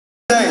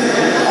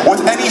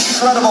with any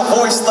shred of a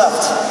voice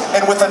left,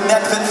 and with a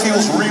neck that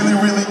feels really,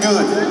 really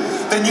good,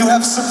 then you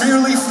have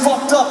severely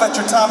fucked up at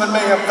your time at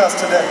Mayhem Fest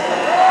today.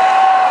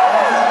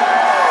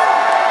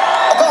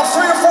 About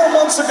 3 or 4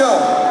 months ago,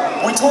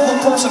 we told a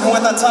person who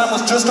at that time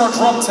was just our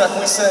drum tech,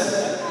 we said,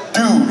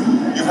 dude,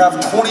 you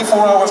have 24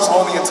 hours to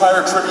learn the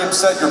entire Trivium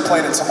set, you're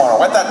playing it tomorrow.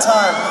 At that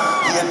time,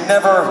 he had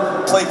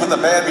never played with a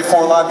band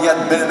before live, he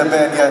hadn't been in a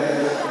band yet.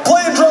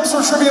 Playing drums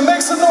for Trivium,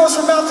 make some noise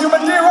for Matthew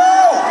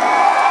Madero!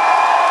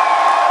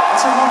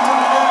 What's your name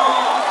again?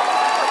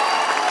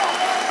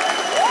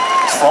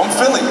 He's from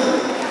Philly.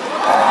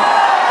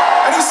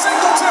 And he's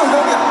single too,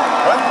 don't get me,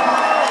 right?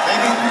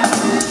 Maybe?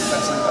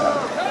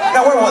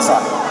 Now where was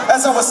I?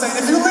 As I was saying,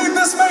 if you leave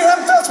this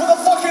Mayhem Fest with a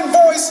fucking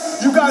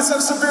voice, you guys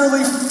have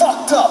severely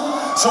fucked up.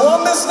 So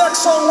on this next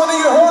song, whether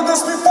you heard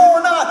this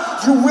before or not,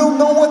 you will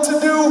know what to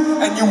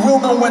do and you will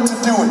know when to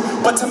do it.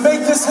 But to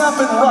make this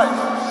happen right,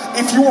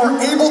 if you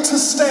are able to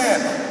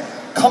stand,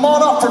 come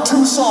on up for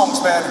 2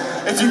 songs, man.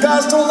 If you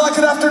guys don't like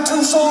it after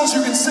 2 songs,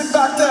 you can sit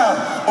back down.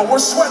 But we're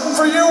sweating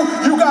for you,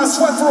 you guys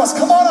sweat for us.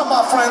 Come on up,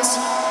 my friends.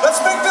 Let's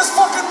make this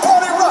fucking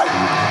party right.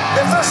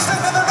 If they're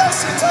sitting in their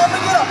next seat, time to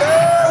get up.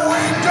 There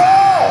we go.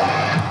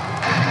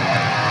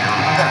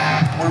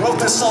 We wrote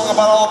this song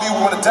about all of you. We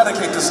want to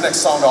dedicate this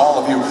next song to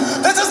all of you.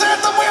 This is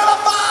Anthem, we are the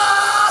fire!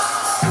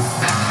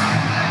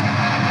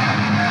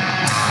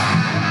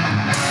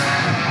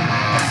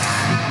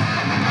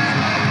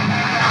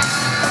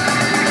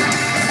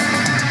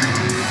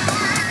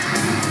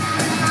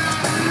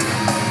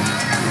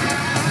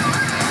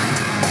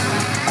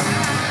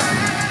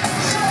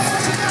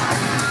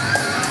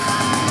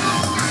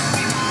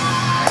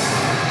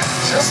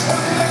 Just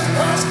one day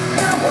past,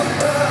 now we're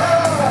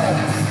burning.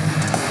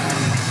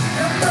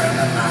 You burn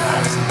the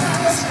night,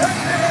 now it's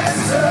raining and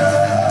sun.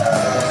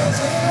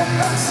 I'm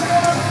not so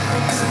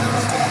reason I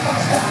was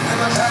born in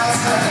the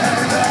house and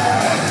every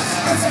day.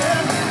 It's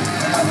him,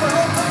 in the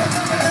world,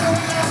 and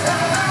we have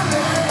our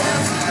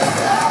hands.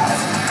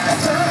 I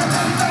turn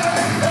to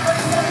burning,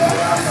 everything we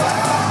are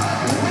fire.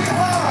 We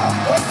are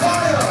a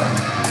fire.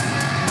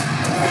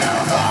 We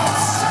are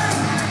fire.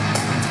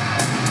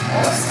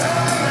 We're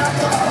standing at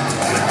the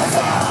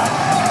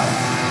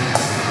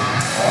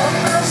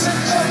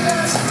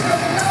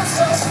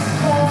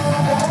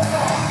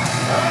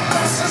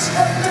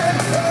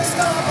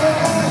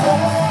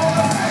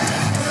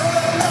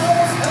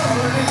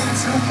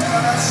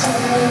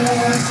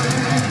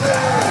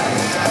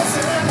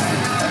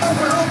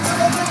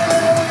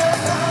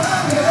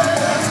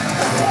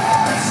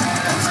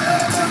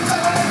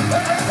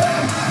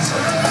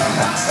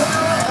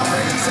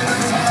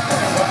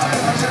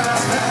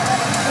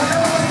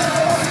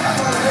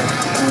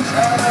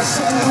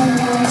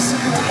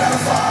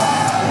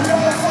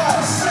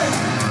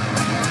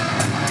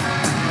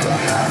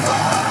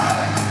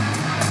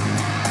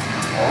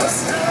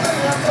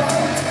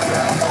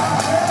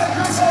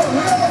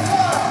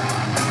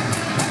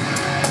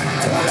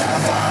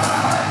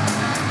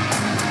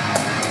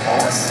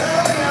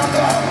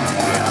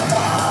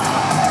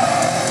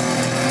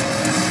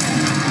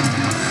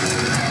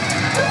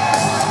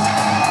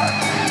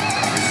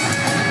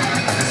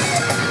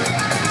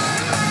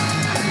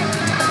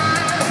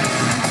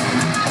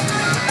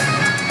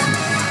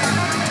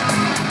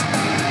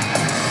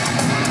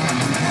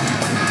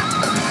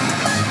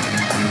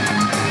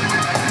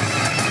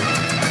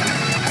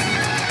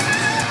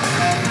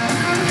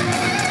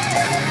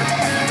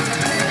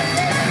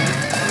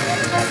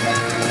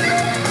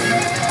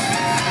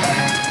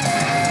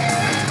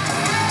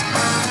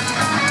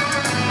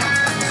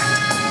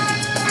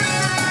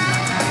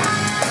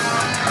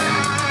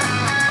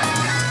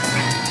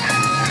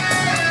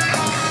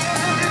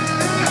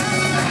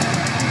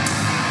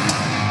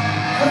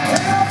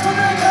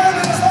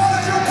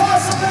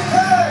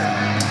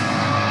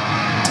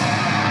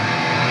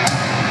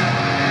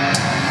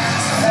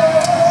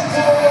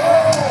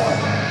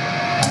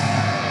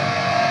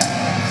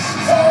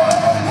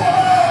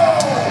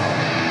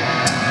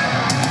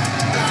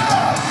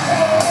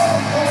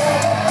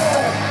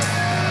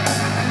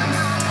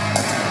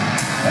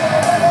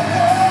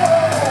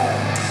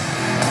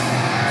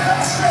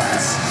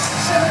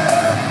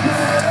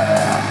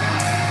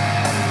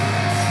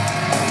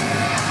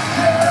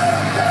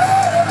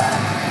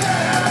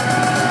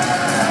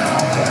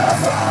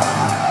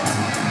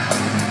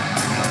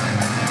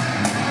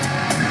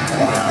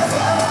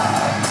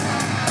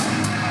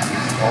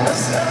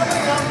Yes.